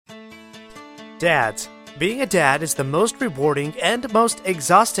Dads, being a dad is the most rewarding and most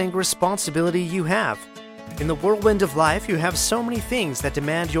exhausting responsibility you have. In the whirlwind of life, you have so many things that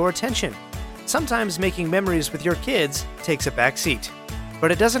demand your attention. Sometimes making memories with your kids takes a back seat.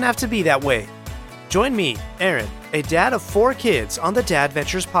 But it doesn't have to be that way. Join me, Aaron, a dad of 4 kids, on the Dad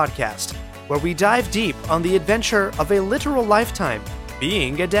Ventures podcast, where we dive deep on the adventure of a literal lifetime,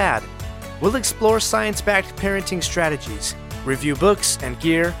 being a dad. We'll explore science-backed parenting strategies, review books and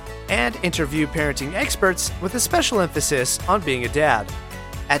gear, and interview parenting experts with a special emphasis on being a dad.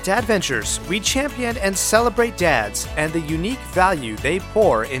 At Dad Ventures, we champion and celebrate dads and the unique value they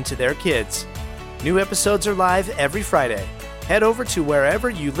pour into their kids. New episodes are live every Friday. Head over to wherever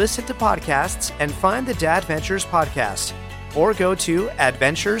you listen to podcasts and find the Dad Ventures podcast, or go to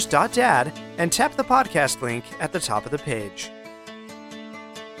adventures.dad and tap the podcast link at the top of the page.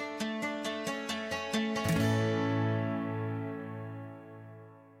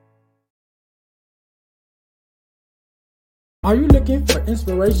 Are you looking for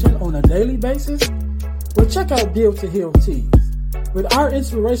inspiration on a daily basis? Well, check out Deal to Heal Tees. With our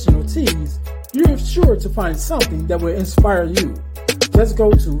inspirational tees, you're sure to find something that will inspire you. Just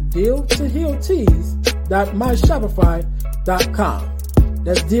go to dealtohealtees.myshopify.com.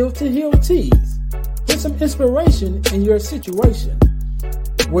 That's Deal to Heal Tees. Get some inspiration in your situation.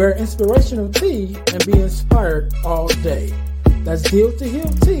 Wear inspirational tee and be inspired all day. That's Deal to Heal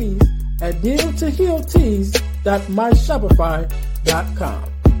Tees at dealtohealtees.myshopify.com.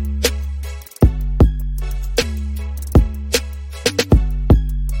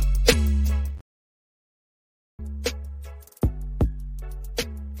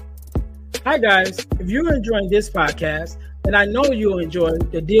 Hi guys, if you're enjoying this podcast, then I know you'll enjoy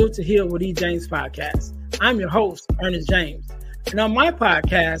the Deal to Heal with E. James podcast. I'm your host, Ernest James. And on my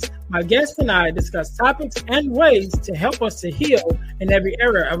podcast, my guest and I discuss topics and ways to help us to heal in every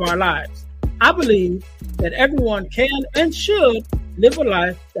area of our lives. I believe that everyone can and should live a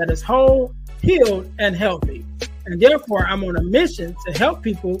life that is whole, healed, and healthy. And therefore, I'm on a mission to help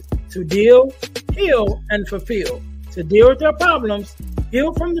people to deal, heal, and fulfill. To deal with their problems,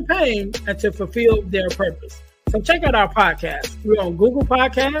 heal from the pain, and to fulfill their purpose. So check out our podcast. We're on Google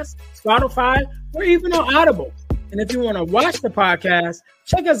Podcasts, Spotify, or even on Audible. And if you want to watch the podcast,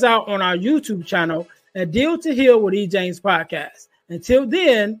 check us out on our YouTube channel at Deal to Heal with E. James Podcast. Until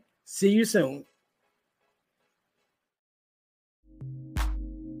then, see you soon.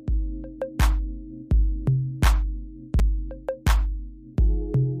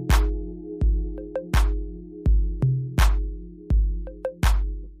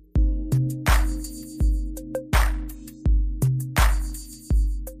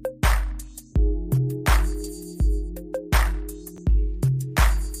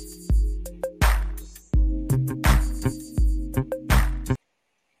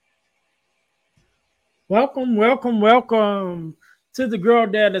 Welcome to the Girl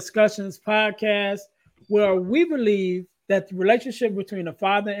Dad Discussions podcast, where we believe that the relationship between a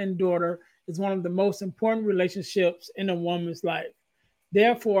father and daughter is one of the most important relationships in a woman's life.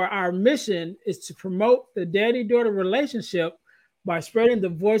 Therefore, our mission is to promote the daddy-daughter relationship by spreading the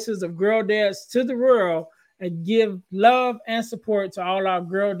voices of girl dads to the world and give love and support to all our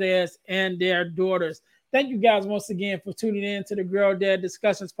girl dads and their daughters. Thank you guys once again for tuning in to the Girl Dad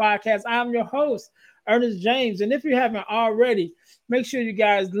Discussions podcast. I'm your host, Ernest James. And if you haven't already, make sure you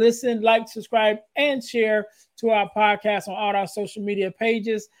guys listen, like, subscribe, and share to our podcast on all our social media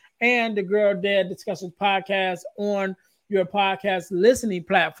pages and the Girl Dad Discussions podcast on your podcast listening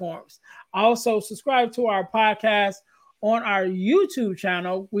platforms. Also, subscribe to our podcast on our YouTube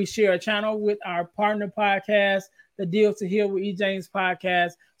channel. We share a channel with our partner podcast, the Deal to Heal with E. James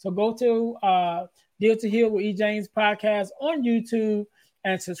podcast. So go to Deal to Heal with E. James podcast on YouTube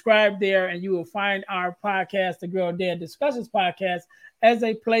and subscribe there, and you will find our podcast, the Girl Dad Discussions podcast, as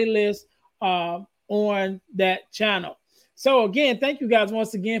a playlist on that channel. So again, thank you guys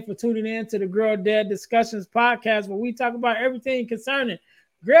once again for tuning in to the Girl Dad Discussions podcast, where we talk about everything concerning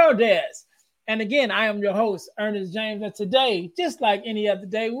girl dads. And again, I am your host, Ernest James, and today, just like any other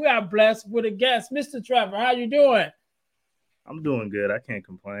day, we are blessed with a guest, Mr. Trevor. How you doing? I'm doing good. I can't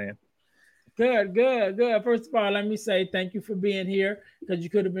complain. Good. First of all, let me say thank you for being here, because you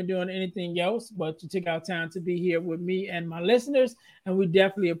could have been doing anything else, but you took out time to be here with me and my listeners, and we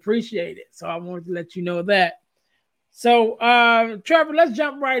definitely appreciate it. So I wanted to let you know that. So, Trevor, let's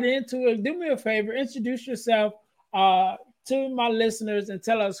jump right into it. Do me a favor, introduce yourself to my listeners and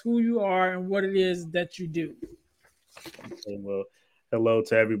tell us who you are and what it is that you do. Okay, well, hello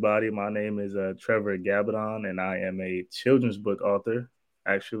to everybody. My name is Trevor Gabadon, and I am a children's book author,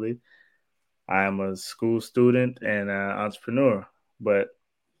 actually. I am a school student and an entrepreneur, but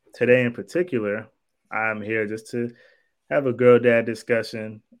today in particular, I'm here just to have a girl dad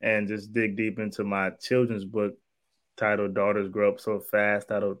discussion and just dig deep into my children's book titled Daughters Grow Up So Fast.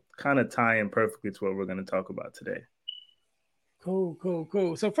 That'll kind of tie in perfectly to what we're going to talk about today.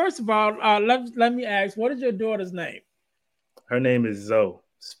 Cool. So first of all, let me ask, what is your daughter's name? Her name is Zoe,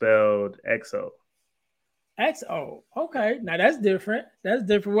 spelled XO. XO. Okay, now that's different.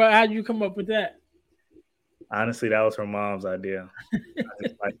 Well, how did you come up with that? Honestly, that was her mom's idea. I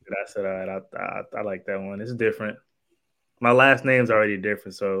just liked it. I said, all right, I like that one. It's different. My last name's already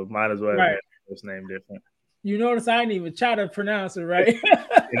different, so might as well have Right. made the first name different. You notice I didn't even try to pronounce it right.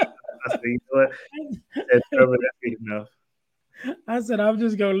 I said, you know what? That's enough. I said I'm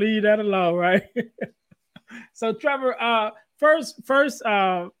just gonna leave that alone, right? So Trevor, first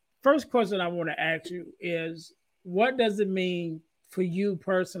question I want to ask you is, what does it mean for you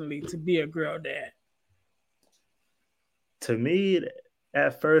personally to be a girl dad? To me,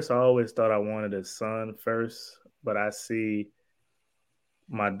 at first, I always thought I wanted a son first, but I see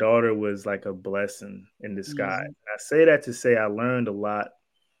my daughter was like a blessing in disguise. I say that to say I learned a lot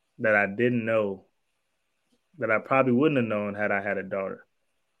that I didn't know, that I probably wouldn't have known had I had a daughter.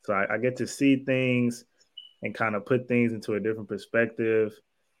 So I get to see things and kind of put things into a different perspective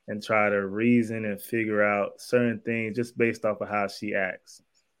and try to reason and figure out certain things just based off of how she acts.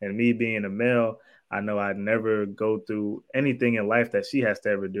 And me being a male, I know I'd never go through anything in life that she has to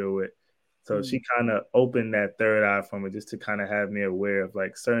ever deal with. So she kind of opened that third eye for me just to kind of have me aware of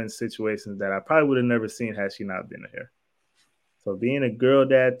like certain situations that I probably would have never seen had she not been here. So being a girl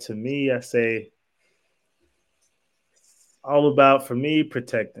dad, to me, I say all about, for me,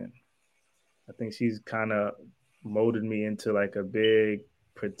 protecting. I think she's kind of molded me into like a big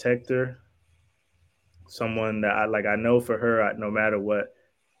protector, someone that I know for her, no matter what,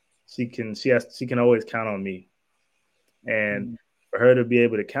 she can always count on me. And for her to be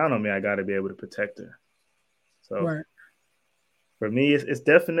able to count on me, I got to be able to protect her. So for me, it's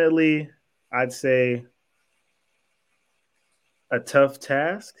definitely, I'd say, a tough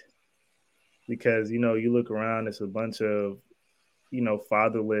task because, you look around, it's a bunch of,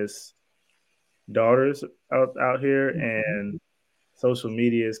 fatherless daughters out here, and social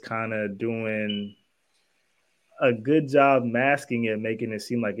media is kind of doing a good job masking it, making it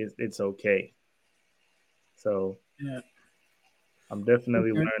seem like it's okay. So I'm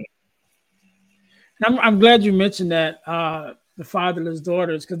definitely learning. I'm glad you mentioned that, the fatherless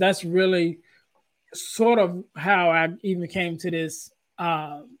daughters, because that's really sort of how I even came to this,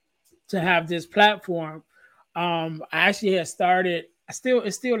 to have this platform. I actually had started,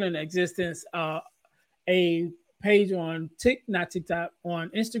 it's still in existence, a page on not TikTok, on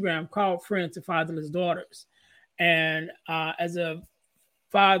Instagram called Friends to Fatherless Daughters. And as a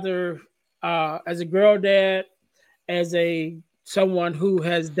father, as a girl dad, as a someone who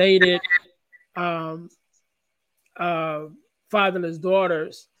has dated fatherless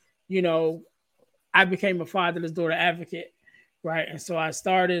daughters, I became a fatherless daughter advocate, right? And so I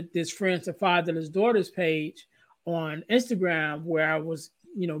started this Friends to Fatherless Daughters page on Instagram where I was,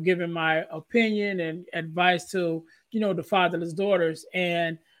 giving my opinion and advice to, the fatherless daughters.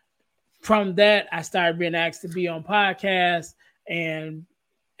 And from that, I started being asked to be on podcasts. And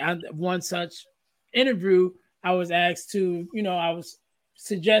one such interview, I was asked to, I was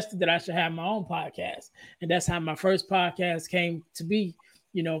suggested that I should have my own podcast. And that's how my first podcast came to be,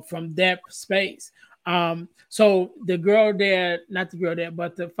 from that space. So the girl dad, not the girl dad,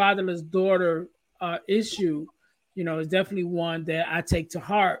 but the fatherless daughter issue, is definitely one that I take to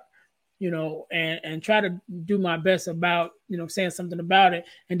heart, and try to do my best about, saying something about it.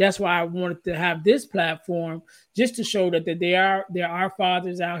 And that's why I wanted to have this platform, just to show that there are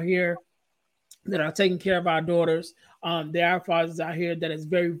fathers out here that are taking care of our daughters. There are fathers out here that is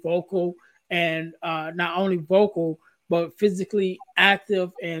very vocal, and not only vocal, but physically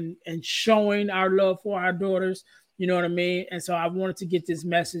active and showing our love for our daughters. You know what I mean? And so I wanted to get this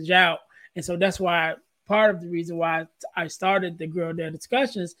message out. And so that's why part of the reason why I started the Girl Dad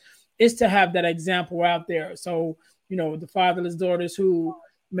Discussions is to have that example out there. So, the fatherless daughters who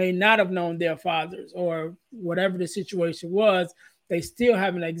may not have known their fathers or whatever the situation was, they still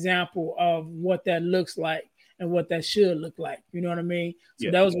have an example of what that looks like and what that should look like. You know what I mean?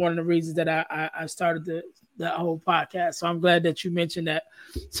 So that was one of the reasons that I started the whole podcast. So I'm glad that you mentioned that.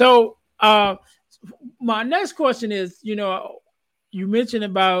 So my next question is, you mentioned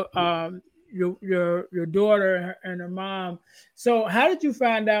about your daughter and her mom. So how did you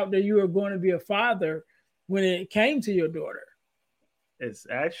find out that you were going to be a father when it came to your daughter? It's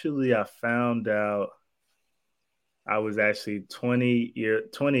actually, I found out I was actually 20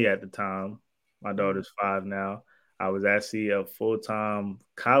 at the time. My daughter's 5 now. I was actually a full-time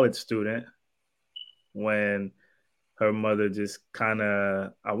college student when her mother just kind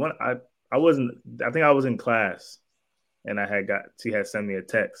of I wasn't I think I was in class and she had sent me a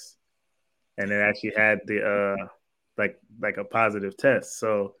text and it actually had the like a positive test.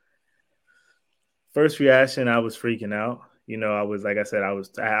 So first reaction, I was freaking out. I was like I said,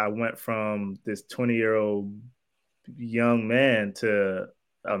 I went from this 20-year-old young man to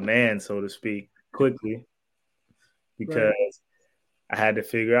a man, so to speak, quickly because Right. I had to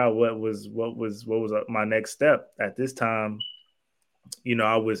figure out what was my next step. At this time,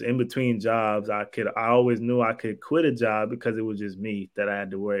 I was in between jobs. I always knew I could quit a job because it was just me that I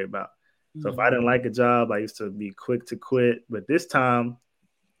had to worry about. So if I didn't like a job, I used to be quick to quit. But this time,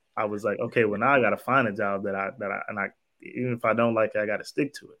 I was like, okay, well now I got to find a job that I even if I don't like it, I got to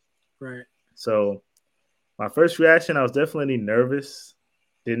stick to it. Right. So my first reaction, I was definitely nervous.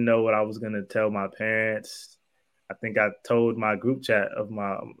 Didn't know what I was gonna tell my parents. I think I told my group chat of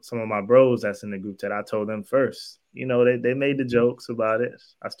some of my bros that's in the group chat. I told them first. They made the jokes about it.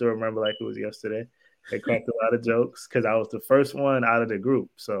 I still remember like it was yesterday. They cracked a lot of jokes because I was the first one out of the group.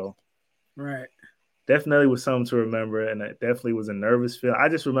 So Right. definitely was something to remember, and it definitely was a nervous feel. I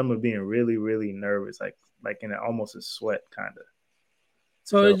just remember being really, really nervous, like in almost a sweat, kind of.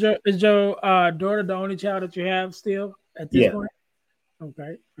 So So is your daughter the only child that you have still at this yeah, point?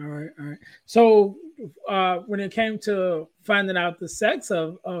 Okay. All right. All right. So when it came to finding out the sex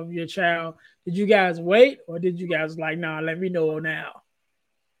of your child, did you guys wait or did you guys like, nah, let me know now?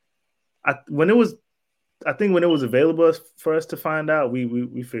 when it was, I think when it was available for us to find out, we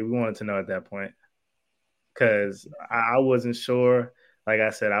figured we wanted to know at that point because I wasn't sure. Like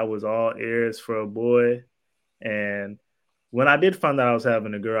I said, I was all ears for a boy, and when I did find out I was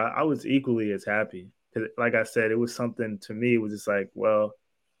having a girl, I was equally as happy. Because, like I said, it was something to me. It was just like, well,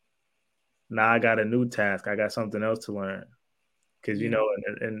 now I got a new task. I got something else to learn. Because Yeah.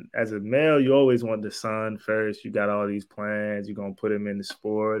 and as a male, you always want the son first. You got all these plans. You're gonna put him into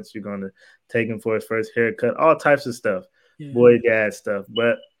sports. You're gonna take him for his first haircut. All types of stuff, Yeah. boy, dad stuff.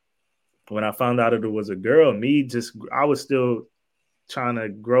 But when I found out it was a girl, I was still trying to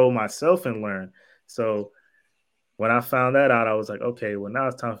grow myself and learn. So when I found that out, I was like, okay, well now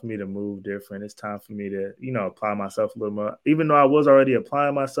it's time for me to move different. It's time for me to, apply myself a little more. Even though I was already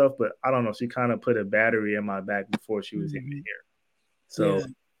applying myself, but I don't know, she kind of put a battery in my back before she was even here. So Yeah.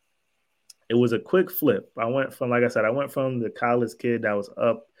 it was a quick flip. I went from, like I said, the college kid that was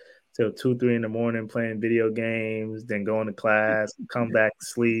up till 2, 3 in the morning playing video games, then going to class, come back,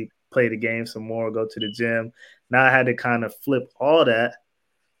 sleep, play the game some more, go to the gym. Now I had to kind of flip all that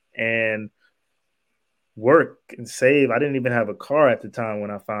and work and save. I didn't even have a car at the time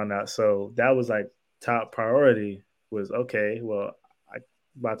when I found out. So that was like top priority was, okay, well, I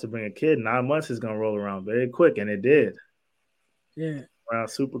about to bring a kid. 9 months is going to roll around very quick. And it did. Yeah. Around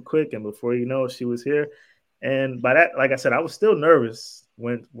super quick, and before you know it, she was here. And by that, like I said, I was still nervous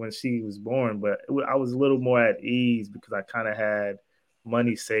when she was born, but I was a little more at ease because I kind of had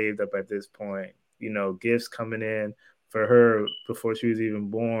money saved up at this point. Gifts coming in for her before she was even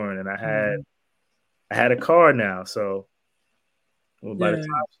born, and I had a car now. So by the Yeah.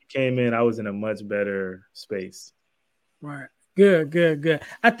 time she came in, I was in a much better space. Right. Good, good, good.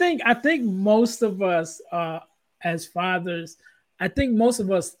 I think most of us as fathers, I think most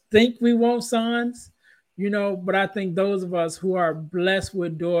of us think we want sons, but I think those of us who are blessed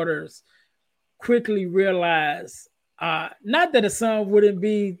with daughters quickly realize not that a son wouldn't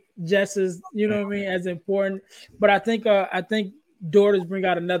be just as, what I mean, as important, but I think daughters bring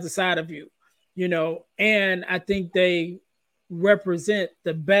out another side of you, and I think they represent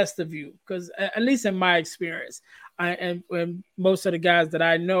the best of you because at least in my experience, and most of the guys that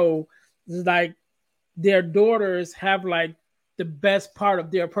I know, is like their daughters have like the best part of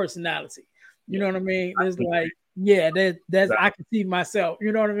their personality. You Yeah. know what I mean? It's like, yeah, that's I can see myself.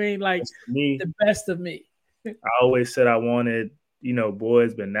 You know what I mean? Like For me, the best of me. I always said I wanted,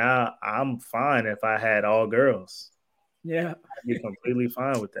 boys, but now I'm fine if I had all girls. Yeah, I'd be completely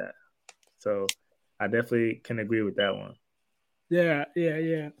fine with that. So I definitely can agree with that one. yeah, yeah,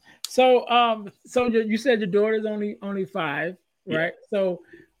 yeah. So you said your daughter's only 5, Yeah. right?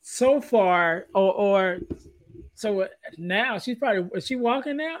 So far, or so now she's probably is she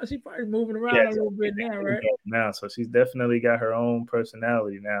walking now? She's probably moving Yeah. around a little bit now, right? Now, so she's definitely got her own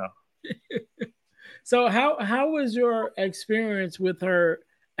personality now. So how was your experience with her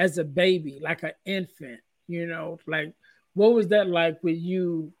as a baby, like an infant? Like what was that like with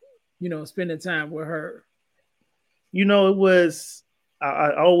you? Spending time with her. It was,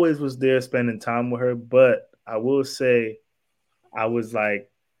 I always was there spending time with her, but I will say I was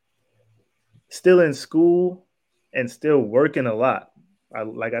like still in school. and still working a lot.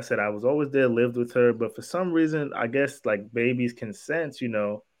 Like I said, I was always there, lived with her, but for some reason, I guess like babies can sense,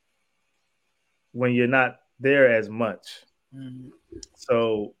 when you're not there as much. Mm.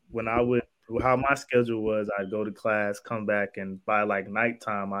 So when I would, how my schedule was, I'd go to class, come back, and by like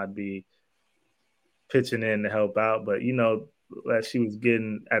nighttime, I'd be pitching in to help out. But as she was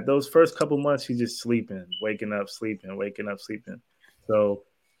getting at those first couple months, she's just sleeping, waking up, sleeping, waking up, sleeping. So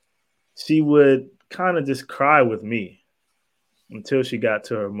she would kind of just cry with me until she got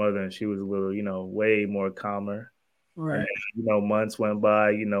to her mother, and she was a little, way more calmer. And Right. then, months went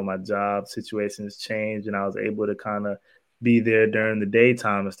by, my job situations changed, and I was able to kind of be there during the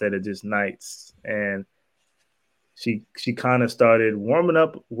daytime instead of just nights. And she kind of started warming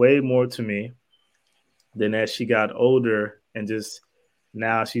up way more to me. Then as she got older and just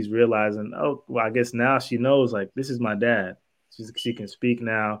now she's realizing, oh, well, I guess now she knows like this is my dad. She can speak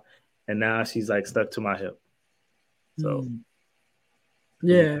now, and now she's like stuck to my hip. So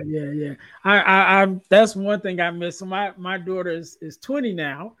Mm. Yeah. I that's one thing I miss. So my daughter is 20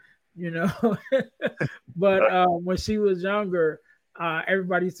 now, but when she was younger,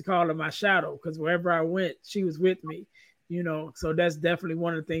 everybody used to call her my shadow because wherever I went, she was with me, So that's definitely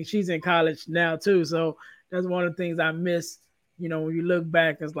one of the things. She's in college now too, so that's one of the things I miss. When you look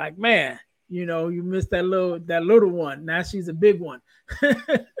back, it's like, man, you missed that little one. Now she's a big one. yeah,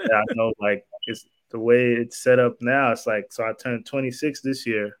 I know, like it's the way it's set up now. It's like, so I turned 26 this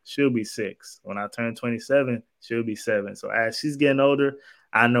year. She'll be 6. When I turn 27, she'll be 7. So as she's getting older,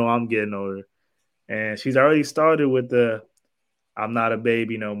 I know I'm getting older, and she's already started with the "I'm not a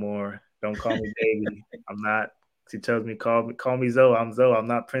baby no more. Don't call me baby. I'm not." She tells me, call me Zoe. I'm Zoe. I'm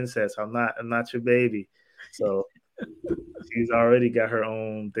not princess. I'm not your baby." So she's already got her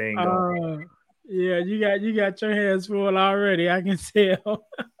own thing going. Yeah, you got your hands full already. I can tell.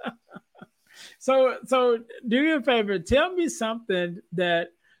 So do me a favor. Tell me something that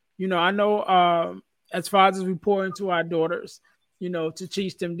I know. As fathers, we pour into our daughters, to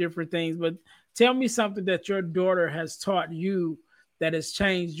teach them different things. But tell me something that your daughter has taught you that has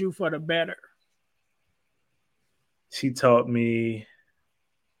changed you for the better. She taught me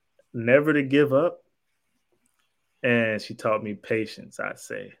never to give up, and she taught me patience. I'd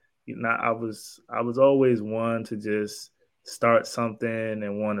say, I was always one to just start something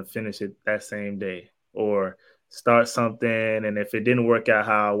and want to finish it that same day, or start something and if it didn't work out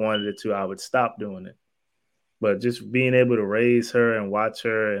how I wanted it to, I would stop doing it. But just being able to raise her and watch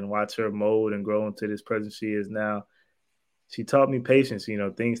her mold and grow into this person she is now, she taught me patience.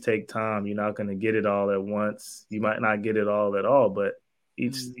 Things take time. You're not going to get it all at once. You might not get it all at all, but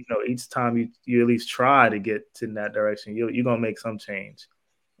each time you at least try to get to that direction, you're going to make some change.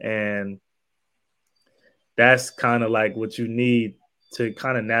 And that's kind of like what you need to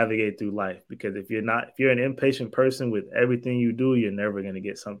kind of navigate through life. Because if you're an impatient person with everything you do, you're never going to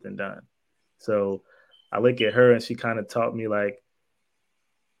get something done. So I look at her and she kind of taught me like,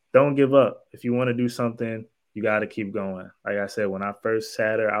 don't give up. If you want to do something, you got to keep going. Like I said, when I first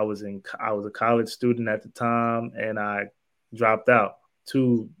had her, I was a college student at the time, and I dropped out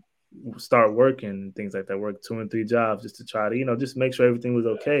to start working, things like that, work 2 and 3 jobs just to try to, just make sure everything was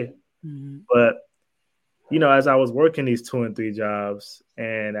okay. Mm-hmm. But, as I was working these 2 and 3 jobs,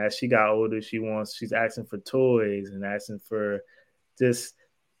 and as she got older, she's asking for toys and asking for just,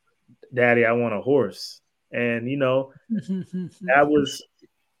 "Daddy, I want a horse." And, that was,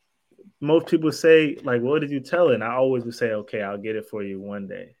 most people say, like, "What did you tell her?" And I always would say, "Okay, I'll get it for you one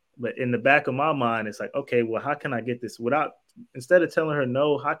day." But in the back of my mind, it's like, okay, well, how can I get this instead of telling her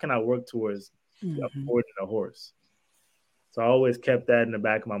no, how can I work towards affording a horse? So I always kept that in the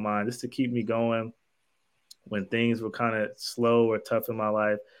back of my mind just to keep me going when things were kind of slow or tough in my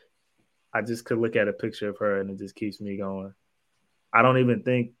life. I just could look at a picture of her and it just keeps me going. I don't even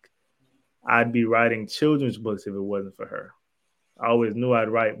think I'd be writing children's books if it wasn't for her. I always knew I'd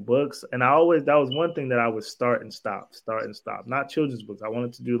write books, and that was one thing that I would start and stop. Not children's books. I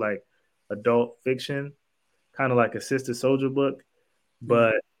wanted to do like adult fiction, kind of like a Sister Soldier book,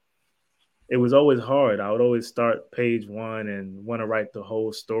 but it was always hard. I would always start page 1 and want to write the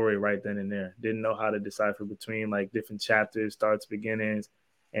whole story right then and there. Didn't know how to decipher between like different chapters, starts, beginnings.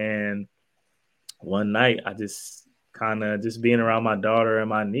 And one night I just kind of just being around my daughter and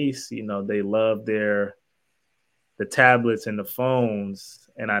my niece, they love the tablets and the phones,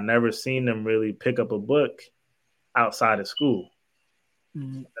 and I never seen them really pick up a book outside of school.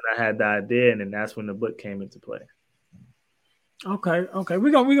 Mm-hmm. And I had the idea, and then that's when the book came into play. Okay.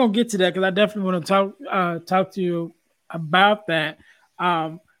 We're gonna get to that because I definitely want to talk to you about that.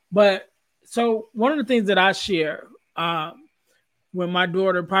 But so one of the things that I share when my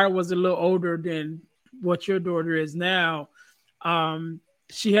daughter probably was a little older than what your daughter is now,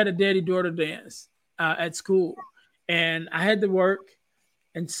 she had a daddy-daughter dance at school, and I had to work,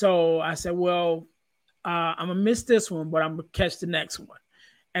 and so I said, well, I'm gonna miss this one, but I'm gonna catch the next one,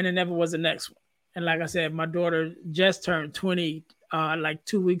 and it never was the next one. And like I said, my daughter just turned 20 like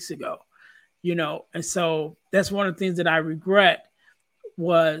 2 weeks ago, and so that's one of the things that I regret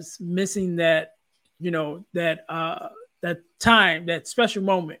was missing that, that time, that special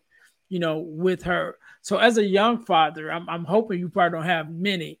moment, with her. So as a young father, I'm hoping you probably don't have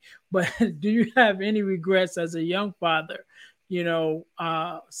many, but do you have any regrets as a young father?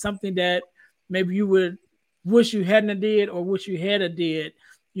 Something that maybe you would wish you hadn't did or wish you had a did,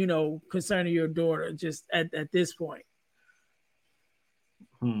 concerning your daughter just at this point.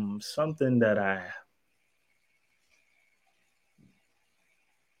 Something that I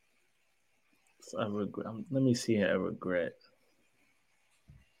regret. Let me see a regret.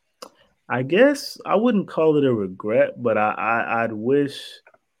 I guess I wouldn't call it a regret, but I'd wish,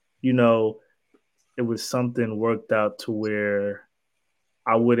 it was something worked out to where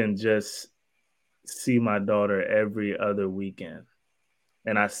I wouldn't just see my daughter every other weekend.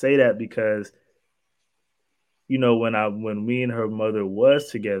 And I say that because, when me and her mother was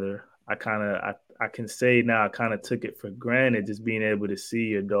together, I can say now I kind of took it for granted just being able to see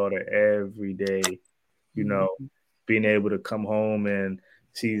your daughter every day, being able to come home and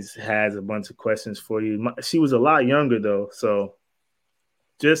she's has a bunch of questions for you. She was a lot younger though, so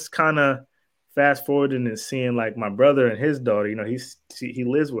just kind of fast forwarding and seeing like my brother and his daughter, he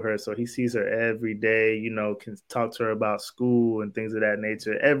lives with her, so he sees her every day, can talk to her about school and things of that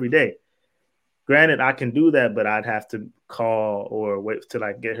nature every day. Granted, I can do that, but I'd have to call or wait till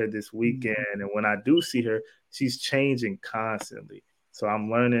I get her this weekend. And when I do see her, she's changing constantly. So I'm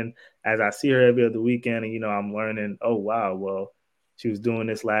learning as I see her every other weekend, and I'm learning, oh wow, well, she was doing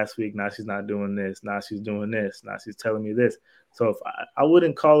this last week. Now she's not doing this. Now she's doing this. Now she's telling me this. So if I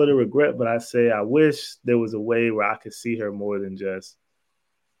wouldn't call it a regret, but I say I wish there was a way where I could see her more than just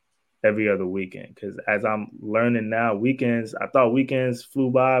every other weekend. Because as I'm learning now, I thought weekends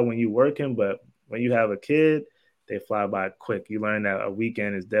flew by when you're working, but when you have a kid, they fly by quick. You learn that a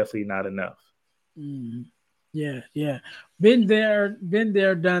weekend is definitely not enough. Yeah. Been there,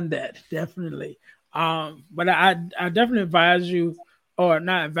 done that, definitely. But I definitely advise you, or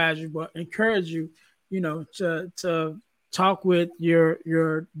not advise you, but encourage you, to talk with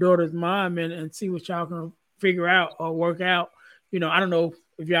your daughter's mom and see what y'all can figure out or work out. I don't know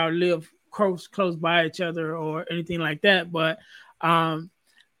if y'all live close by each other or anything like that, but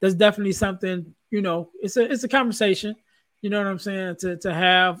there's definitely something, it's a conversation, you know what I'm saying, to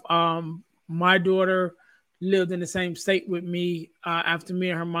have. My daughter lived in the same state with me after me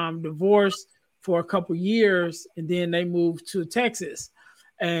and her mom divorced for a couple years, and then they moved to Texas.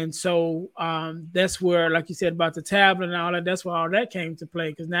 And so that's where, like you said about the tablet and all that, that's where all that came to play,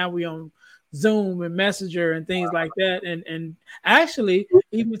 because now we on Zoom and Messenger and things like that. And actually,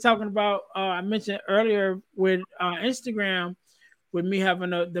 even talking about, I mentioned earlier with Instagram, with me having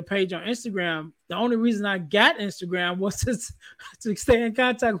the page on Instagram, the only reason I got Instagram was to stay in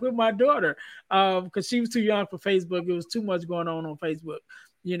contact with my daughter, because she was too young for Facebook. It was too much going on Facebook,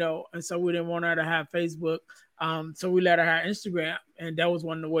 and so we didn't want her to have Facebook. So we let her have Instagram, and that was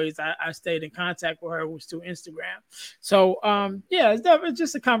one of the ways I stayed in contact with her, was through Instagram. So it's definitely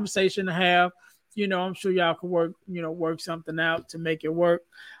just a conversation to have. I'm sure y'all can work something out to make it work.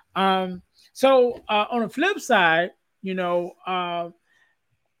 So on the flip side,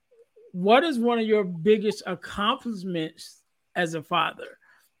 what is one of your biggest accomplishments as a father,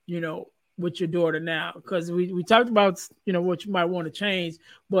 with your daughter now? Because we talked about, what you might want to change,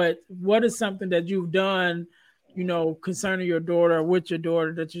 but what is something that you've done, concerning your daughter, with your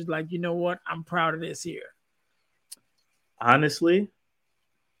daughter, that you're like, what, I'm proud of this here? Honestly,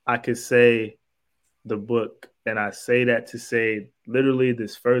 I could say the book, and I say that to say literally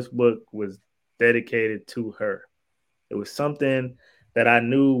this first book was dedicated to her. It was something that I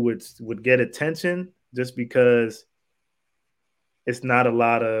knew would get attention, just because it's not a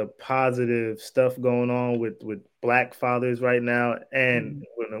lot of positive stuff going on with Black fathers right now, and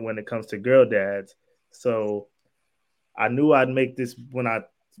when it comes to girl dads. So I knew I'd make this. When I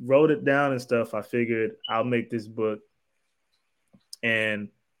wrote it down and stuff, I figured I'll make this book, and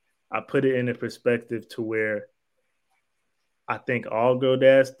I put it in a perspective to where I think all girl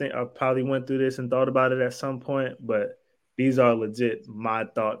dads I probably went through this and thought about it at some point, but these are legit my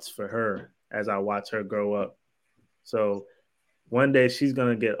thoughts for her as I watch her grow up. So one day she's going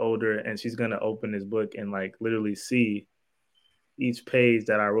to get older, and she's going to open this book and like literally see each page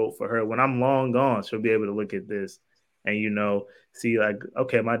that I wrote for her. When I'm long gone, she'll be able to look at this and see like,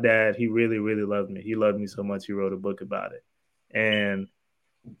 okay, my dad, he really, really loved me. He loved me so much he wrote a book about it. And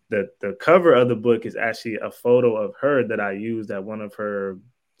the cover of the book is actually a photo of her that I used at one of her.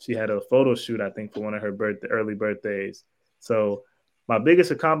 She had a photo shoot, I think, for one of her early birthdays. So my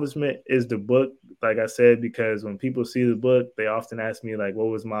biggest accomplishment is the book, like I said, because when people see the book, they often ask me like, what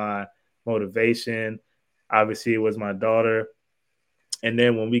was my motivation? Obviously, it was my daughter. And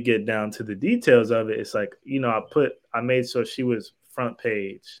then when we get down to the details of it, it's like, I made sure she was front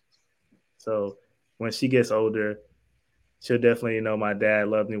page. So when she gets older, she'll definitely know my dad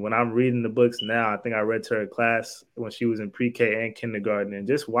loved me. When I'm reading the books now, I think I read to her class when she was in pre-K and kindergarten, and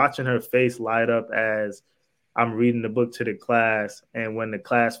just watching her face light up as I'm reading the book to the class. And when the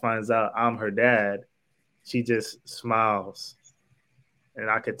class finds out I'm her dad, she just smiles, and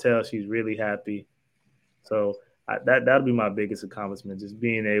I could tell she's really happy. So that'll be my biggest accomplishment, just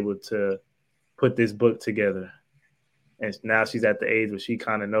being able to put this book together. And now she's at the age where she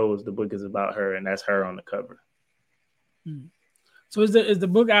kind of knows the book is about her, and that's her on the cover. So is the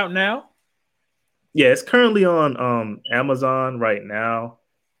book out now? Yeah, it's currently on Amazon right now,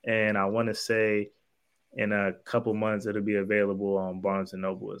 and I want to say in a couple months it'll be available on Barnes and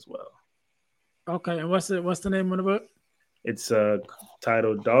Noble as well. Okay, and what's the name of the book? It's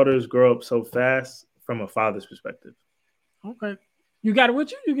titled "Daughters Grow Up So Fast from a Father's Perspective." Okay, you got it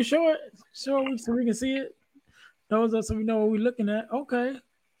with you. You can show it so we can see it. Those are so we know what we're looking at. Okay.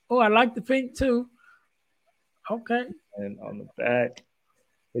 Oh, I like the pink too. Okay. And on the back,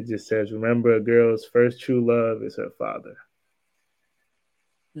 it just says, "Remember, a girl's first true love is her father."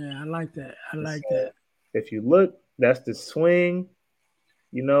 Yeah, I like that. I like that. If you look, that's the swing.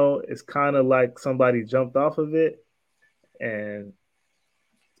 It's kind of like somebody jumped off of it, and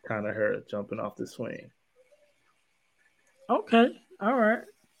it's kind of her jumping off the swing. Okay. All right.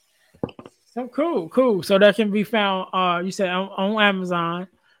 So cool. So that can be found. You said on Amazon,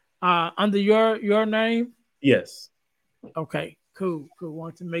 under your name. Yes. Okay. Cool.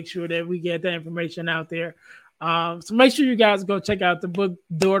 Want to make sure that we get that information out there. So make sure you guys go check out the book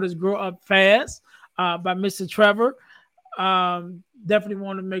 "Daughters Grow Up Fast" by Mr. Trevor. Definitely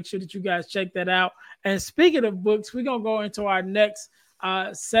want to make sure that you guys check that out. And speaking of books, we're gonna go into our next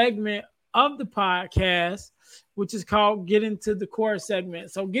segment of the podcast, which is called "Get Into the Core"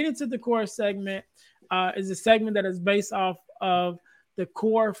 segment. So, "Get Into the Core" segment is a segment that is based off of the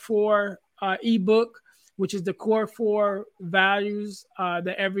Core 4 ebook, which is the Core 4 values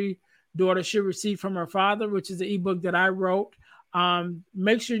that every daughter should receive from her father, which is the ebook that I wrote.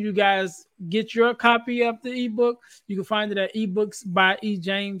 Make sure you guys get your copy of the ebook. You can find it at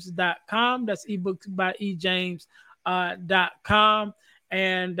ebooksbyejames.com. That's ebooksbyejames.com.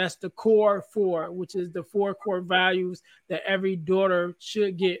 And that's the Core 4, which is the 4 core values that every daughter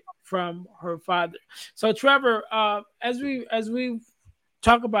should get from her father. So, Trevor, as we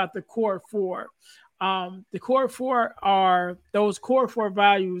talk about the Core 4, the Core 4 are those Core 4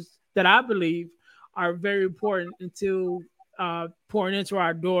 values that I believe are very important into pouring into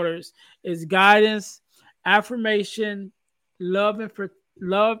our daughters is guidance, affirmation, love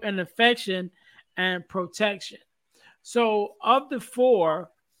and affection, and protection. So, of the 4,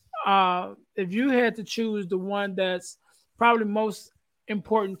 if you had to choose the one that's probably most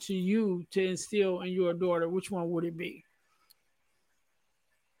important to you to instill in your daughter, which one would it be?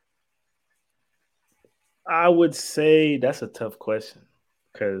 I would say that's a tough question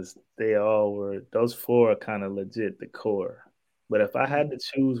because those 4 are kind of legit the core. But if I had to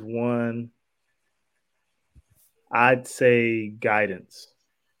choose one, I'd say guidance.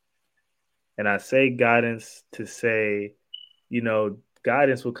 And I say guidance to say,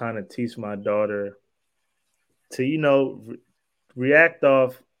 guidance will kind of teach my daughter to, react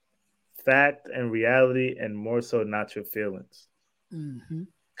off fact and reality and more so not your feelings. Mm-hmm.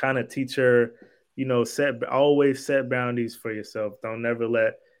 Kind of teach her, always set boundaries for yourself. Don't never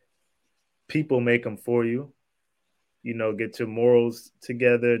let people make them for you. Get your morals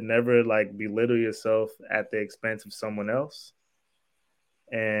together. Never like belittle yourself at the expense of someone else.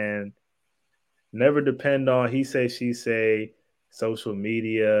 And never depend on he say, she say, social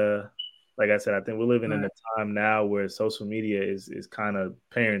media. Like I said, I think we're living in a time now where social media is kind of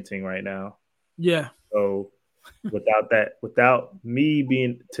parenting right now. Yeah. So without me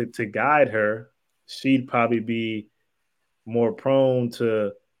being to guide her, she'd probably be more prone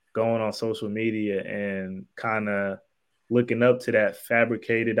to going on social media and kind of looking up to that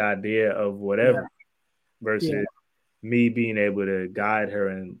fabricated idea of whatever versus me being able to guide her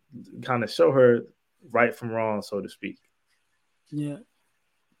and kind of show her right from wrong, so to speak. Yeah,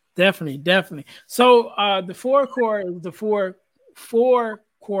 definitely. So the 4 core is the four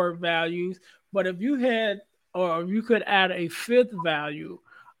core values. But if you had or you could add a fifth value,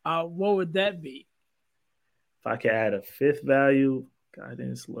 what would that be? If I could add a fifth value,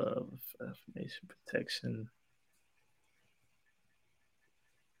 guidance, love, affirmation, protection.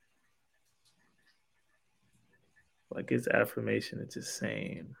 Like it's affirmation, it's the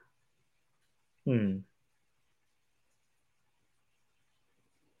same. If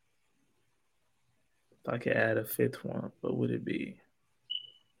I could add a fifth one, what would it be?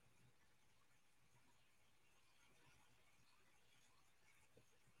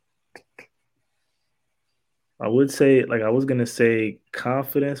 I would say, like, I was gonna say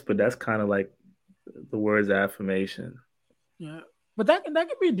confidence, but that's kind of like the words affirmation. Yeah, but that can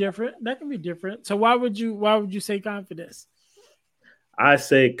be different. That can be different. So why would you say confidence? I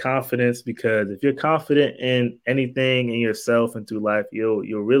say confidence because if you're confident in anything in yourself and through life, you'll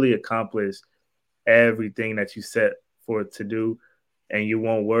really accomplish everything that you set for it to do, and you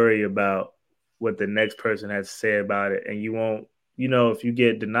won't worry about what the next person has to say about it, and you won't, if you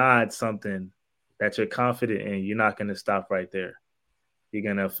get denied something that you're confident in, you're not going to stop right there. You're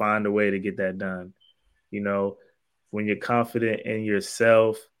going to find a way to get that done. You know, when you're confident in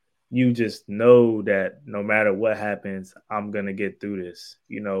yourself, you just know that no matter what happens, I'm going to get through this.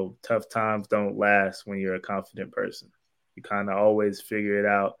 Tough times don't last when you're a confident person. You kind of always figure it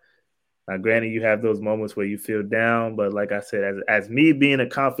out. Now, granted, you have those moments where you feel down, but like I said, as me being a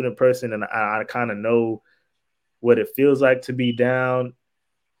confident person, and I kind of know what it feels like to be down.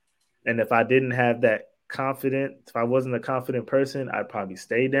 And if I didn't have that confident, if I wasn't a confident person, I'd probably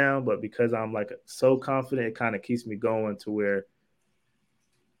stay down. But because I'm like so confident, it kind of keeps me going to where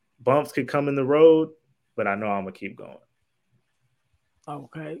bumps could come in the road, but I know I'm gonna keep going.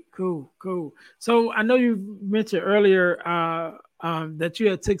 Okay, cool. So I know you mentioned earlier that you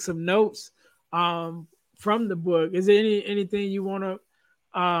had took some notes from the book. Is there anything you want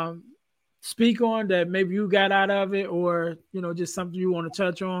to speak on that maybe you got out of it, or just something you want to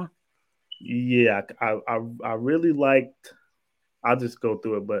touch on? Yeah, I really liked. I'll just go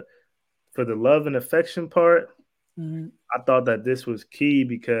through it, but for the love and affection part, I thought that this was key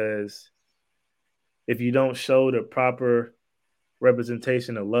because if you don't show the proper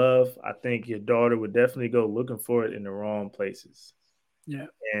representation of love, I think your daughter would definitely go looking for it in the wrong places. Yeah.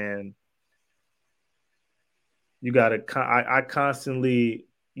 And you got to, I constantly,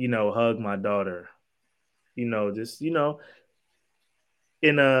 hug my daughter, just, in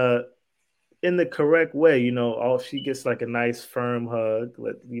a, in the correct way, all she gets like a nice firm hug,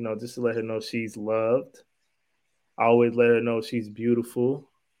 just to let her know she's loved. I always let her know she's beautiful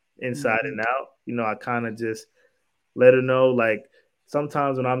inside and out. I kind of just let her know, like,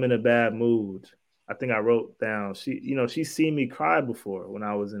 sometimes when I'm in a bad mood, I think I wrote down, she's seen me cry before when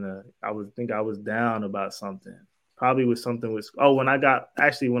I was think I was down about something. Probably was something with, when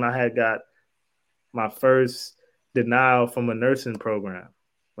I had got my first denial from a nursing program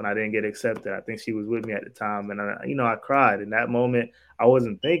when I didn't get accepted. I think she was with me at the time, and I cried. In that moment, I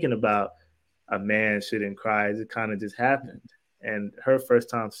wasn't thinking about a man shouldn't cry. It kind of just happened. And her first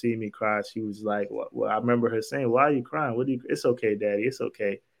time seeing me cry, she was like, well, I remember her saying, "Why are you crying? It's okay, Daddy. It's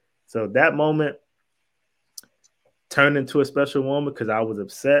okay." So that moment turned into a special moment because I was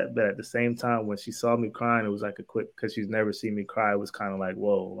upset. But at the same time, when she saw me crying, it was like a quick, because she's never seen me cry. It was kind of like,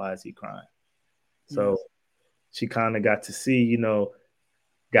 whoa, why is he crying? So she kind of got to see,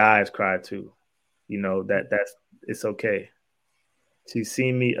 guys cry too. That's it's okay. She's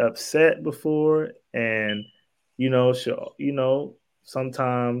seen me upset before, and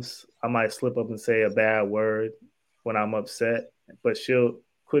sometimes I might slip up and say a bad word when I'm upset, but she'll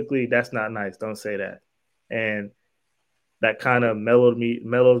quickly, that's not nice. Don't say that. And that kind of mellows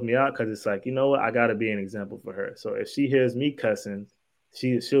me out because it's like, you know what, I gotta be an example for her. So if she hears me cussing,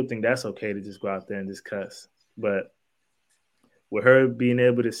 she'll think that's okay to just go out there and just cuss. But with her being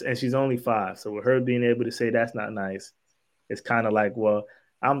able to, and she's only 5, so with her being able to say that's not nice, it's kind of like, well,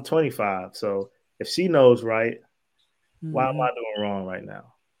 I'm 25, so if she knows right, why am I doing wrong right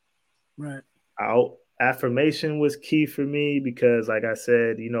now? Right. Affirmation was key for me because, like I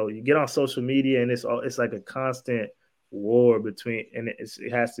said, you get on social media and it's like a constant war between, and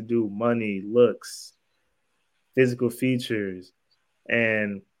it has to do money, looks, physical features,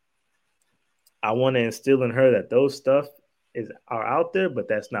 and I want to instill in her that those stuff are out there, but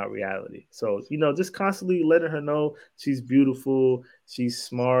that's not reality. So, just constantly letting her know she's beautiful, she's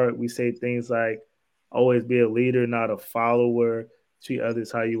smart. We say things like always be a leader, not a follower. Treat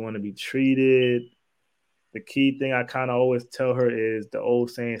others how you want to be treated. The key thing I kind of always tell her is the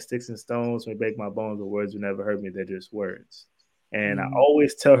old saying, sticks and stones may break my bones, but words will never hurt me. They're just words. And I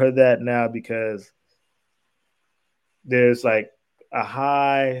always tell her that now because there's like a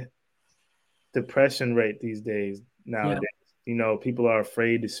high depression rate these days nowadays. Yeah. People are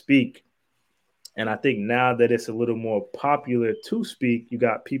afraid to speak. And I think now that it's a little more popular to speak, you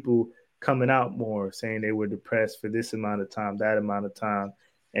got people coming out more saying they were depressed for this amount of time, that amount of time.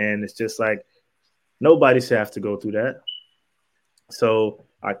 And it's just like nobody should have to go through that. So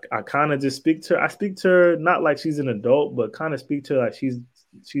I kind of just speak to her. I speak to her not like she's an adult, but kind of speak to her like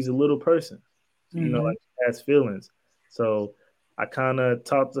she's a little person, like she has feelings. So I kind of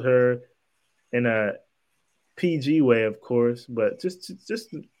talk to her in a PG way, of course, but just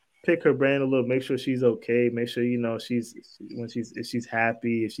pick her brain a little, make sure she's okay, make sure if she's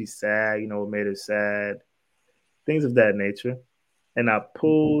happy, if she's sad, what made her sad, things of that nature. And I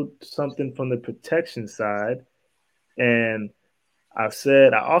pulled something from the protection side, and I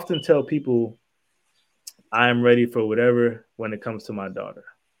often tell people I'm ready for whatever when it comes to my daughter.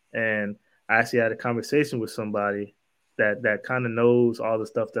 And I actually had a conversation with somebody that kind of knows all the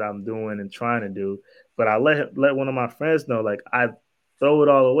stuff that I'm doing and trying to do. But I let one of my friends know, like, I throw it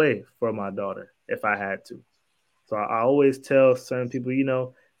all away for my daughter if I had to. So I always tell certain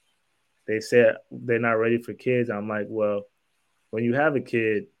people, they say they're not ready for kids. I'm like, well, when you have a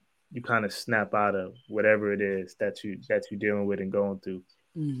kid, you kind of snap out of whatever it is that you're dealing with and going through,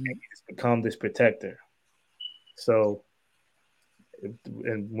 and you just become this protector. So,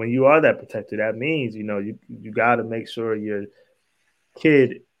 and when you are that protector, that means you got to make sure your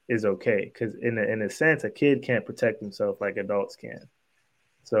kid is okay, because in a sense, a kid can't protect himself like adults can.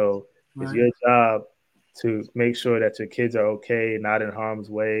 So it's your job to make sure that your kids are okay, not in harm's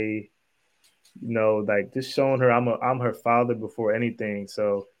way. Like just showing her I'm her father before anything.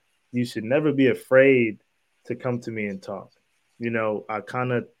 So you should never be afraid to come to me and talk. I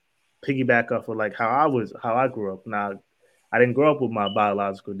kind of piggyback off of like how I grew up. Now, I didn't grow up with my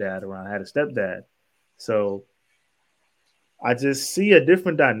biological dad around. I had a stepdad. So I just see a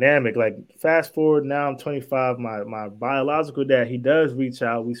different dynamic. Like fast forward now, I'm 25. My biological dad, he does reach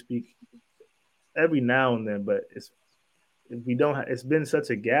out. We speak every now and then, but it's been such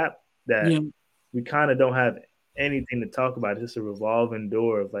a gap that we kind of don't have anything to talk about. It's just a revolving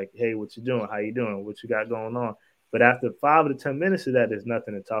door of like, hey, what you doing? How you doing? What you got going on? But after 5 to 10 minutes of that, there's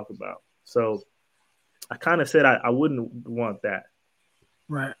nothing to talk about. So I kind of said I wouldn't want that.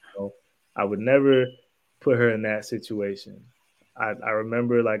 Right. So I would never put her in that situation. I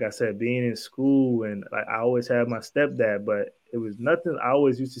remember, like I said, being in school, and like I always had my stepdad, but it was nothing. I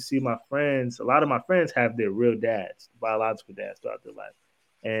always used to see my friends. A lot of my friends have their real dads, biological dads throughout their life.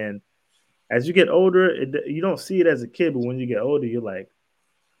 And as you get older, you don't see it as a kid, but when you get older, you're like,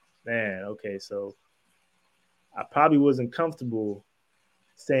 man, okay, so I probably wasn't comfortable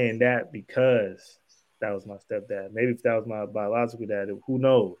saying that because that was my stepdad. Maybe if that was my biological dad, who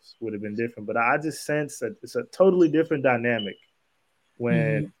knows, would have been different. But I just sense that it's a totally different dynamic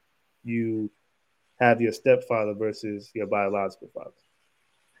when you have your stepfather versus your biological father.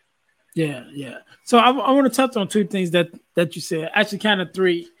 Yeah. So I want to touch on two things that you said, actually kind of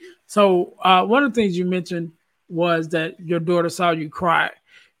three. So one of the things you mentioned was that your daughter saw you cry,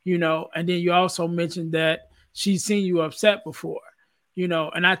 and then you also mentioned that she's seen you upset before,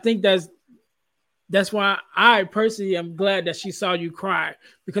 and I think that's why I personally am glad that she saw you cry,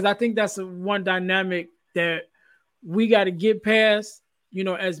 because I think that's one dynamic that we got to get past,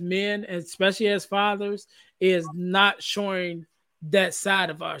 as men, especially as fathers, is not showing that side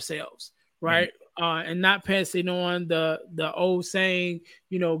of ourselves, right? And not passing on the old saying,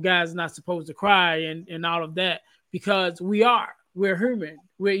 guys not supposed to cry and all of that, because we're human,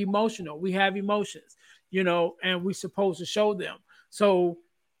 we're emotional, we have emotions, and we're supposed to show them. So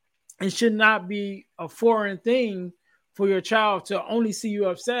it should not be a foreign thing for your child to only see you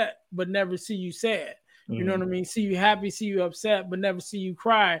upset but never see you sad. You know what I mean? See you happy, see you upset, but never see you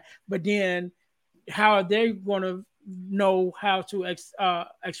cry. But then how are they going to know how to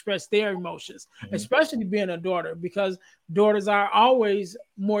express their emotions, especially being a daughter, because daughters are always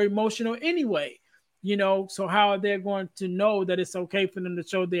more emotional anyway, so how are they going to know that it's okay for them to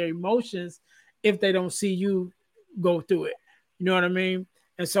show their emotions if they don't see you go through it? You know what I mean?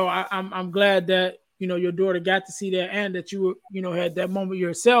 And so I'm glad that, your daughter got to see that, and that you had that moment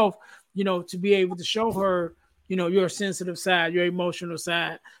yourself, to be able to show her, your sensitive side, your emotional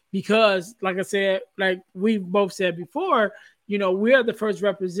side. Because like I said, like we both said before, we are the first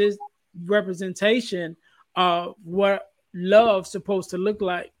representation of what love's supposed to look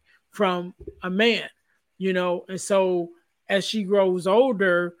like from a man, and so as she grows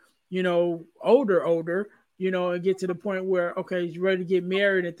older, older, and get to the point where, okay, she's ready to get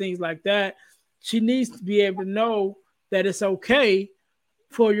married and things like that, she needs to be able to know that it's okay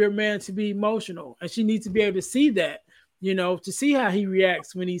for your man to be emotional, and she needs to be able to see that, to see how he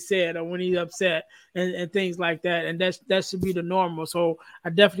reacts when he's sad or when he's upset and things like that. And that should be the normal. So I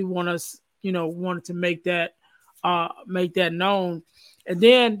definitely wanted to make that known. And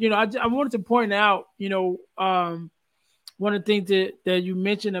then, I wanted to point out, one of the things that you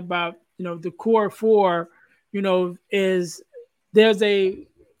mentioned about, the core four, is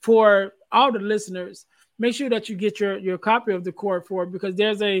for all the listeners, make sure that you get your copy of the core four, because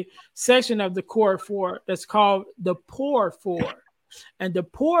there's a section of the core four that's called the pour four. And the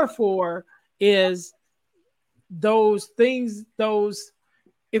pour four is those things,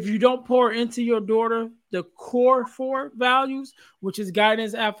 if you don't pour into your daughter the core four values, which is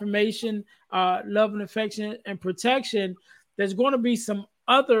guidance, affirmation, love and affection, and protection, there's going to be some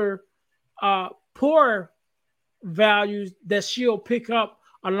other poor values that she'll pick up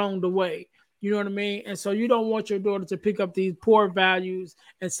along the way. You know what I mean? And so you don't want your daughter to pick up these poor values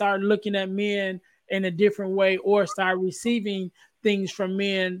and start looking at men in a different way, or start receiving things from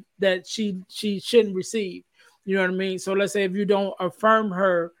men that she shouldn't receive. You know what I mean? So let's say if you don't affirm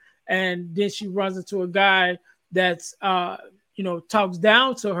her, and then she runs into a guy that's talks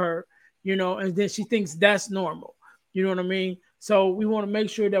down to her, and then she thinks that's normal. You know what I mean? So we want to make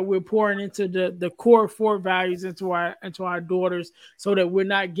sure that we're pouring into the core four values into our daughters, so that we're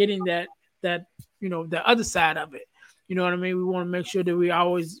not getting that the other side of it. You know what I mean? We want to make sure that we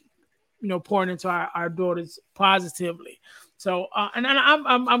always pouring into our daughters positively. So and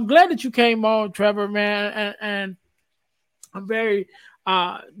I'm glad that you came on, Trevor, man, and I'm very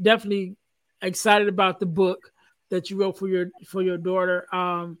definitely excited about the book that you wrote for your daughter.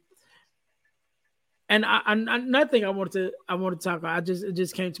 And another thing I want to talk about, it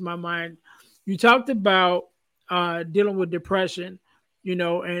just came to my mind. You talked about dealing with depression,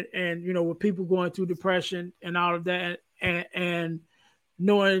 and with people going through depression and all of that, and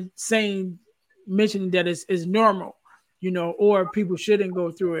mentioning that it's normal, or people shouldn't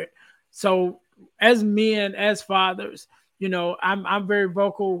go through it. So as men, as fathers, I'm very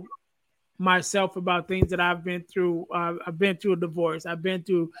vocal myself about things that I've been through. I've been through a divorce. I've been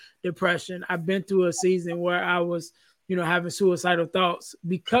through depression. I've been through a season where I was, having suicidal thoughts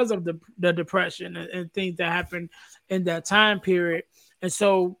because of the depression and things that happened in that time period. And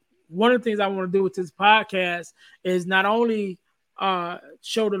so one of the things I want to do with this podcast is not only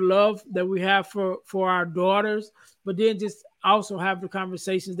show the love that we have for our daughters, but then just also have the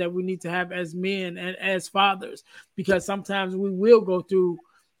conversations that we need to have as men and as fathers, because sometimes we will go through,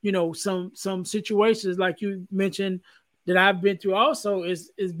 some situations like you mentioned that I've been through also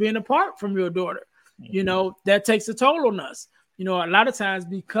is being apart from your daughter. That takes a toll on us. A lot of times,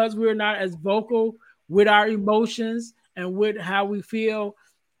 because we're not as vocal with our emotions and with how we feel,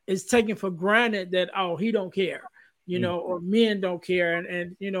 it's taken for granted that, oh, he don't care, or men don't care.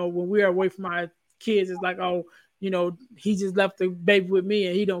 And when we're away from our kids, it's like, oh, he just left the baby with me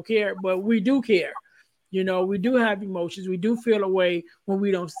and he don't care. But we do care. We do have emotions. We do feel a way when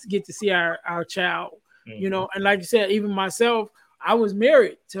we don't get to see our child, and like you said, even myself, I was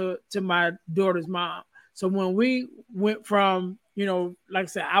married to my daughter's mom. So when we went from, like I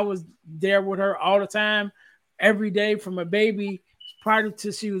said, I was there with her all the time, every day from a baby, prior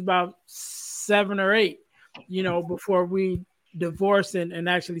to she was about 7 or 8, before we divorced and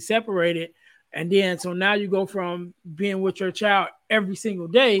actually separated. And then, so now you go from being with your child every single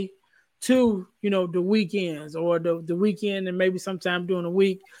day to, the weekends, or the weekend, and maybe sometime during the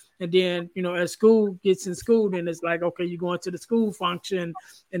week. And then, as school gets in school, then it's like, okay, you're going to the school function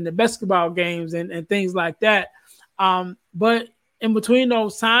and the basketball games and things like that. But in between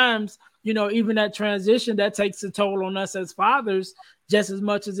those times, even that transition, that takes a toll on us as fathers, just as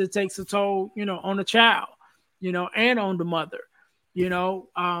much as it takes a toll, on the child, and on the mother,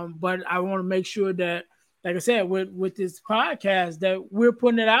 but I want to make sure that, like I said, with this podcast, that we're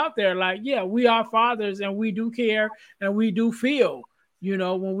putting it out there. Like, yeah, we are fathers and we do care and we do feel,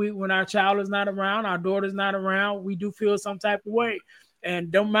 when our child is not around, our daughter's not around, we do feel some type of way,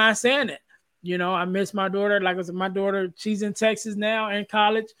 and don't mind saying it. I miss my daughter. Like I said, my daughter, she's in Texas now and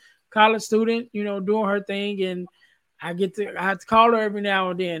college student, doing her thing. And I have to call her every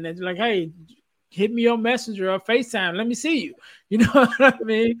now and then. And like, hey, hit me on Messenger or FaceTime. Let me see you. You know what I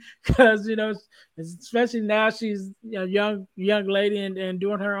mean? Because, especially now she's a young lady and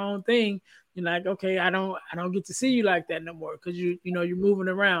doing her own thing. You're like, okay, I don't get to see you like that no more, because you're moving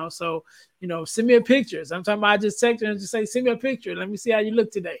around. So, send me a picture. Sometimes I just text her and just say, send me a picture. Let me see how you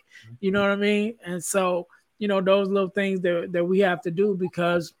look today. You know what I mean? And so, those little things that we have to do,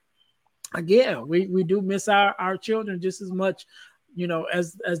 because again, we do miss our children just as much,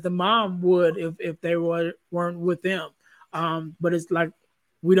 as the mom would if they weren't with them. But it's like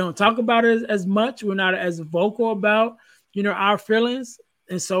we don't talk about it as much. We're not as vocal about, our feelings.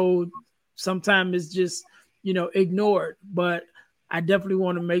 And so sometimes it's just, ignored. But I definitely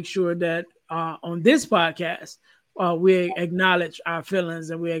want to make sure that on this podcast, we acknowledge our feelings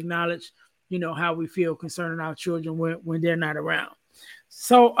and we acknowledge, how we feel concerning our children when they're not around.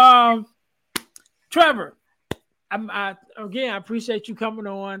 So, Trevor, I appreciate you coming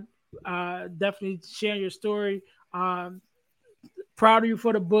on. Definitely sharing your story. Proud of you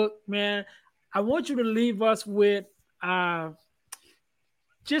for the book, man. I want you to leave us with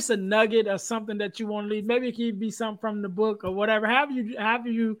just a nugget or something that you want to leave. Maybe it could be something from the book or whatever. However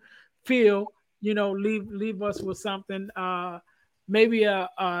you feel, leave us with something. Maybe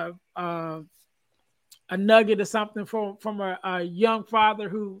a nugget or something from a young father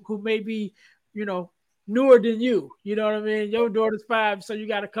who may be, newer than you. You know what I mean? Your daughter's 5, so you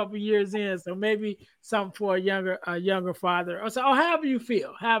got a couple years in. So maybe something for a younger father. Or so, however you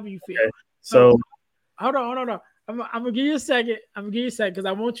feel. Okay. So hold on. I'm gonna give you a second. Because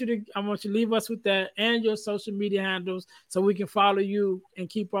I want you to leave us with that and your social media handles so we can follow you and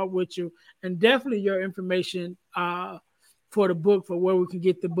keep up with you, and definitely your information for the book, for where we can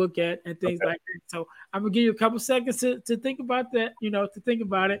get the book at and things like that. So I'm gonna give you a couple seconds to think about that, to think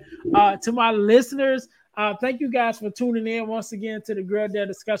about it. To my listeners, thank you guys for tuning in once again to the Girl Dad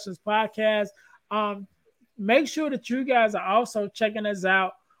Discussions podcast. Make sure that you guys are also checking us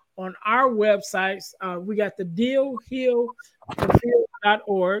out on our websites. We got the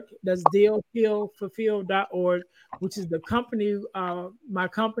dealhealfulfill.org. That's dealhealfulfill.org, which is the company, my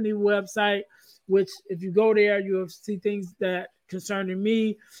company website, which if you go there, you'll see things that concerning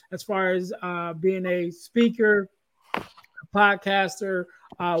me as far as being a speaker, a podcaster,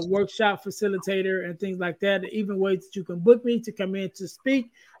 workshop facilitator, and things like that. Even ways that you can book me to come in to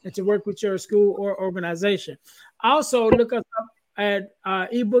speak and to work with your school or organization. Also, look us up at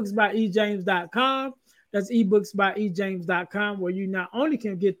ebooksbyejames.com. That's ebooksbyejames.com, where you not only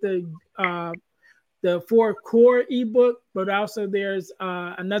can get the 4 core ebook, but also there's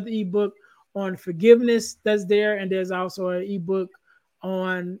another ebook on forgiveness that's there, and there's also an ebook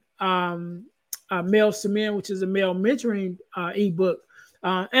on males to men, which is a male mentoring ebook,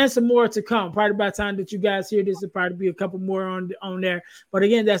 and some more to come. Probably by the time that you guys hear this, there'll probably be a couple more on there. But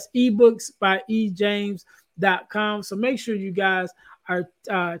again, that's ebooksbyejames.com. So make sure you guys are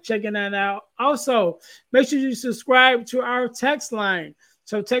checking that out. Also, make sure you subscribe to our text line.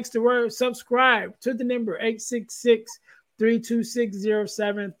 So text the word subscribe to the number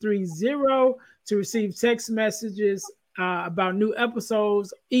 866-326-0730 to receive text messages about new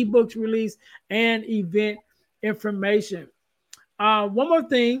episodes, ebooks release, and event information. One more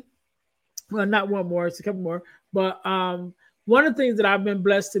thing. Well, not one more, it's a couple more. But one of the things that I've been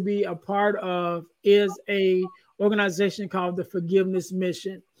blessed to be a part of is a organization called the Forgiveness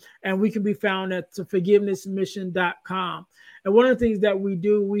Mission. And we can be found at theforgivenessmission.com. And one of the things that we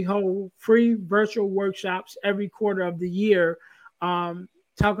do, we hold free virtual workshops every quarter of the year,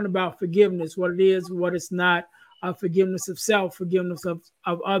 talking about forgiveness, what it is, what it's not, forgiveness of self, forgiveness of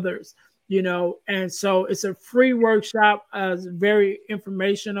others. And so it's a free workshop, very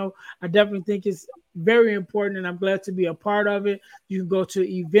informational. I definitely think it's very important, and I'm glad to be a part of it. You can go to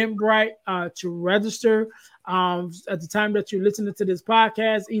Eventbrite to register. At the time that you're listening to this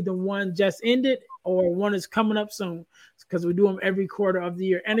podcast, either one just ended or one is coming up soon, because we do them every quarter of the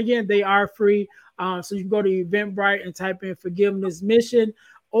year. And again, they are free. So you can go to Eventbrite and type in Forgiveness Mission,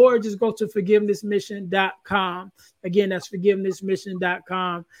 or just go to forgivenessmission.com. Again, that's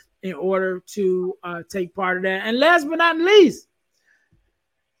forgivenessmission.com in order to take part of that. And last but not least,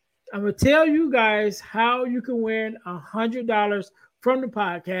 I'm going to tell you guys how you can win $100 from the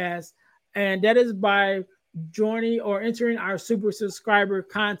podcast. And that is by joining or entering our super subscriber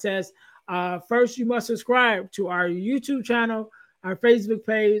contest. First, you must subscribe to our YouTube channel, our Facebook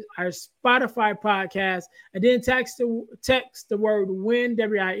page, our Spotify podcast, and then text the word WIN,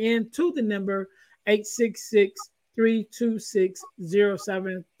 W-I-N, to the number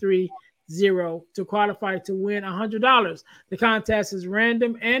 866-326-0730 to qualify to win $100. The contest is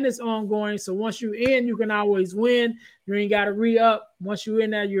random and it's ongoing. So once you're in, you can always win. You ain't got to re-up. Once you're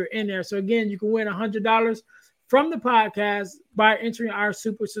in there, you're in there. So again, you can win $100 from the podcast by entering our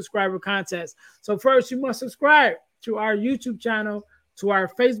super subscriber contest. So first, you must subscribe to our YouTube channel, to our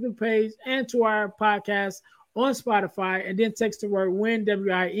Facebook page, and to our podcast on Spotify, and then text the word WIN,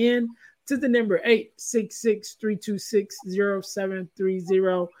 W-I-N, to the number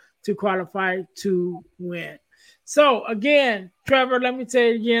 866-326-0730 to qualify to win. So again, Trevor, let me tell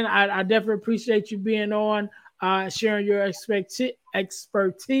you again, I definitely appreciate you being on. sharing your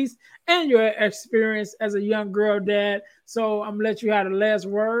expertise and your experience as a young girl dad. So I'm gonna let you have the last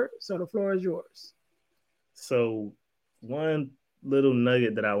word. So the floor is yours. So, one little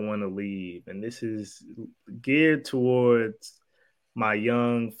nugget that I want to leave, and this is geared towards my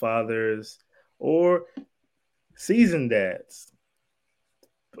young fathers or seasoned dads.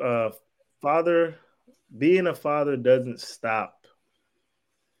 Uh, father, being a father doesn't stop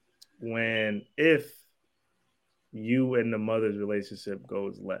when if you and the mother's relationship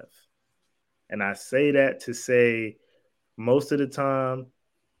goes left. And I say that to say most of the time,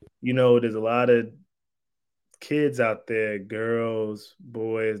 there's a lot of kids out there, girls,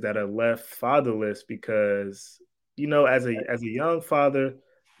 boys that are left fatherless because, as a young father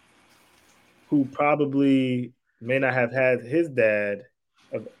who probably may not have had his dad,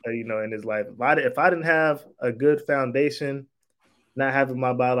 in his life. If I didn't have a good foundation, not having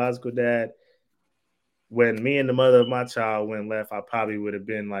my biological dad, when me and the mother of my child went left, I probably would have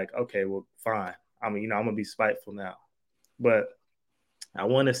been like, okay, well, fine. I'm gonna be spiteful now. But I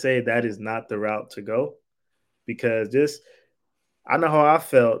want to say that is not the route to go because I know how I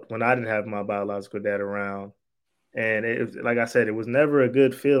felt when I didn't have my biological dad around. And like I said, it was never a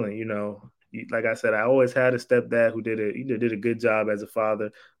good feeling. Like I said, I always had a stepdad who did a good job as a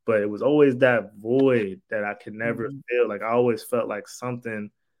father, but it was always that void that I could never feel. Like I always felt like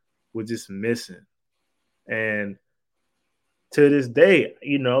something was just missing. And to this day,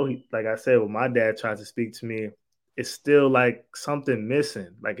 like I said, when my dad tries to speak to me, it's still like something missing.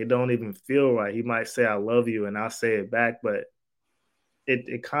 Like it don't even feel right. He might say, "I love you," and I'll say it back, but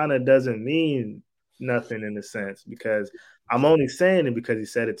it kind of doesn't mean nothing in a sense because I'm only saying it because he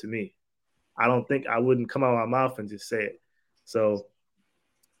said it to me. I don't think I wouldn't come out of my mouth and just say it. So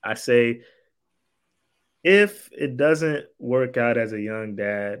I say, if it doesn't work out as a young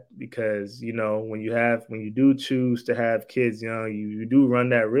dad, because when you do choose to have kids young, you do run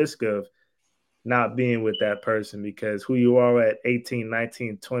that risk of not being with that person because who you are at 18,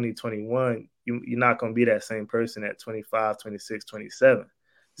 19, 20, 21, you're not going to be that same person at 25, 26, 27.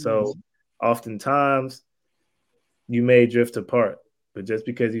 So oftentimes you may drift apart, but just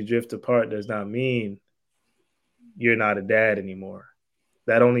because you drift apart does not mean you're not a dad anymore.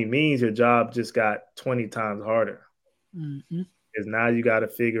 That only means your job just got 20 times harder. Because now you got to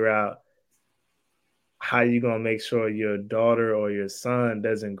figure out how you going to make sure your daughter or your son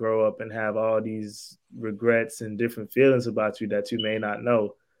doesn't grow up and have all these regrets and different feelings about you that you may not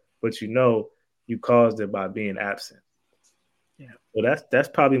know, but you caused it by being absent. Yeah. So that's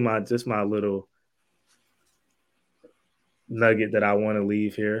probably my little nugget that I want to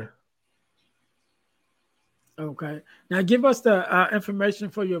leave here. Okay. Now give us the information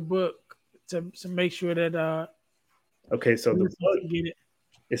for your book to make sure that okay, so the book get it.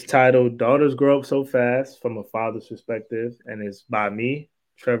 It's titled Daughters Grow Up So Fast from a Father's Perspective, and it's by me,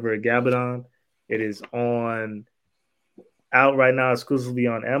 Trevor Gabadon. It is out right now exclusively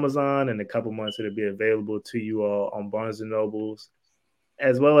on Amazon. In a couple months, it'll be available to you all on Barnes & Nobles,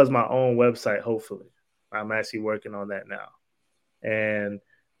 as well as my own website, hopefully. I'm actually working on that now. And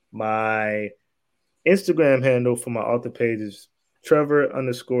my Instagram handle for my author page is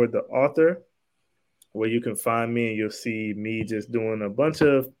Trevor_the author, where you can find me and you'll see me just doing a bunch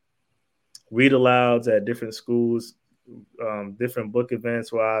of read alouds at different schools, different book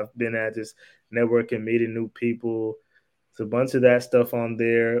events where I've been at, just networking, meeting new people. It's a bunch of that stuff on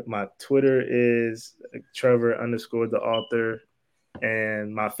there. My Twitter is Trevor_the author,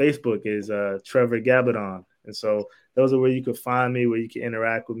 and my Facebook is Trevor Gabadon. And so those are where you can find me, where you can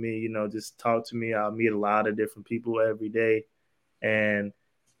interact with me, just talk to me. I'll meet a lot of different people every day, and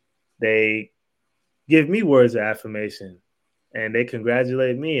they give me words of affirmation and they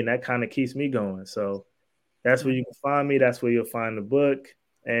congratulate me, and that kind of keeps me going. So that's where you can find me. That's where you'll find the book.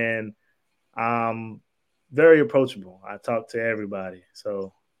 And I'm very approachable. I talk to everybody.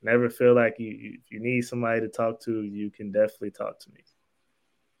 So never feel like if you need somebody to talk to, you can definitely talk to me.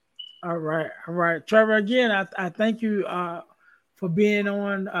 All right. Trevor, again, I thank you for being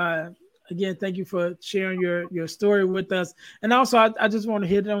on. Again, thank you for sharing your story with us. And also, I just want to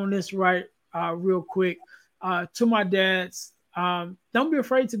hit on this real quick. To my dads, don't be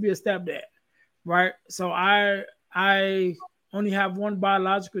afraid to be a stepdad, right? So I only have one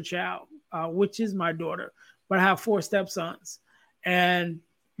biological child, which is my daughter, but I have 4 stepsons. And,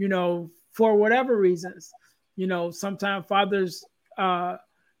 for whatever reasons, sometimes fathers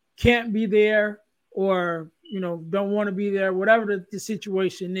can't be there or, don't want to be there, whatever the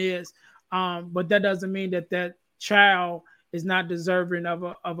situation is. But that doesn't mean that child is not deserving of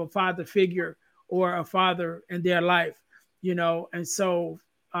a father figure or a father in their life, and so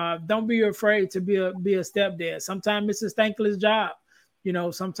Don't be afraid to be a stepdad. Sometimes it's a thankless job.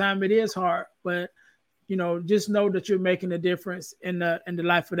 Sometimes it is hard, but just know that you're making a difference in the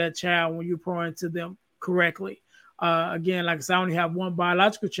life of that child when you pour into them correctly. Again, like I said, I only have one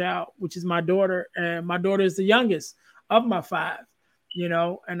biological child, which is my daughter, and my daughter is the youngest of my 5, and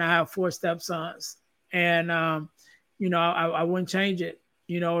I have 4 stepsons, and I wouldn't change it.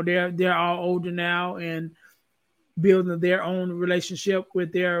 They're all older now and building their own relationship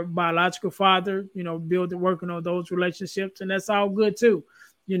with their biological father, working on those relationships, and that's all good too.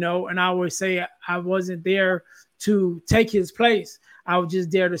 And I always say I wasn't there to take his place. I was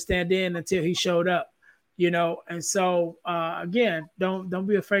just there to stand in until he showed up, And so, again, don't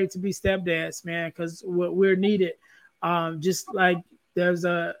be afraid to be stepdads, man, because we're needed. Just like there's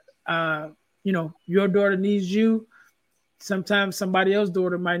your daughter needs you. Sometimes somebody else's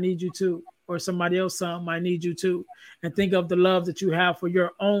daughter might need you too, or somebody else's son might need you too. And think of the love that you have for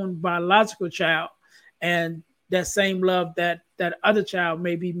your own biological child, and that same love that other child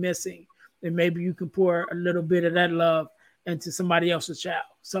may be missing. And maybe you can pour a little bit of that love into somebody else's child.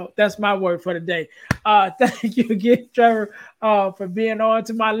 So that's my word for the day. Thank you again, Trevor, for being on.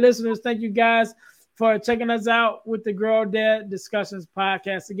 To my listeners, thank you guys for checking us out with the Girl Dad Discussions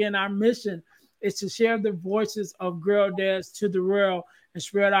podcast. Again, our mission is to share the voices of girl dads to the world and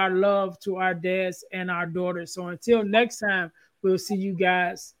spread our love to our dads and our daughters. So until next time, we'll see you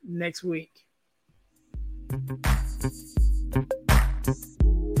guys next week.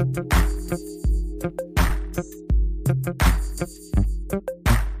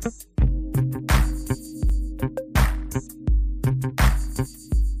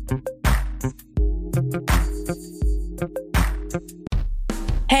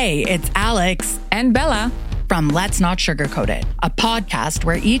 Hey, it's Alex and Bella from Let's Not Sugarcoat It, a podcast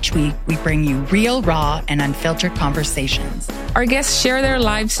where each week we bring you real, raw, and unfiltered conversations. Our guests share their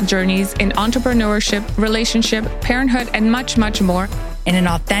lives' journeys in entrepreneurship, relationship, parenthood, and much, much more in an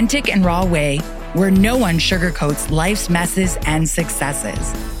authentic and raw way where no one sugarcoats life's messes and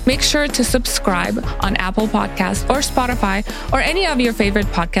successes. Make sure to subscribe on Apple Podcasts or Spotify or any of your favorite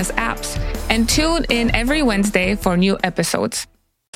podcast apps, and tune in every Wednesday for new episodes.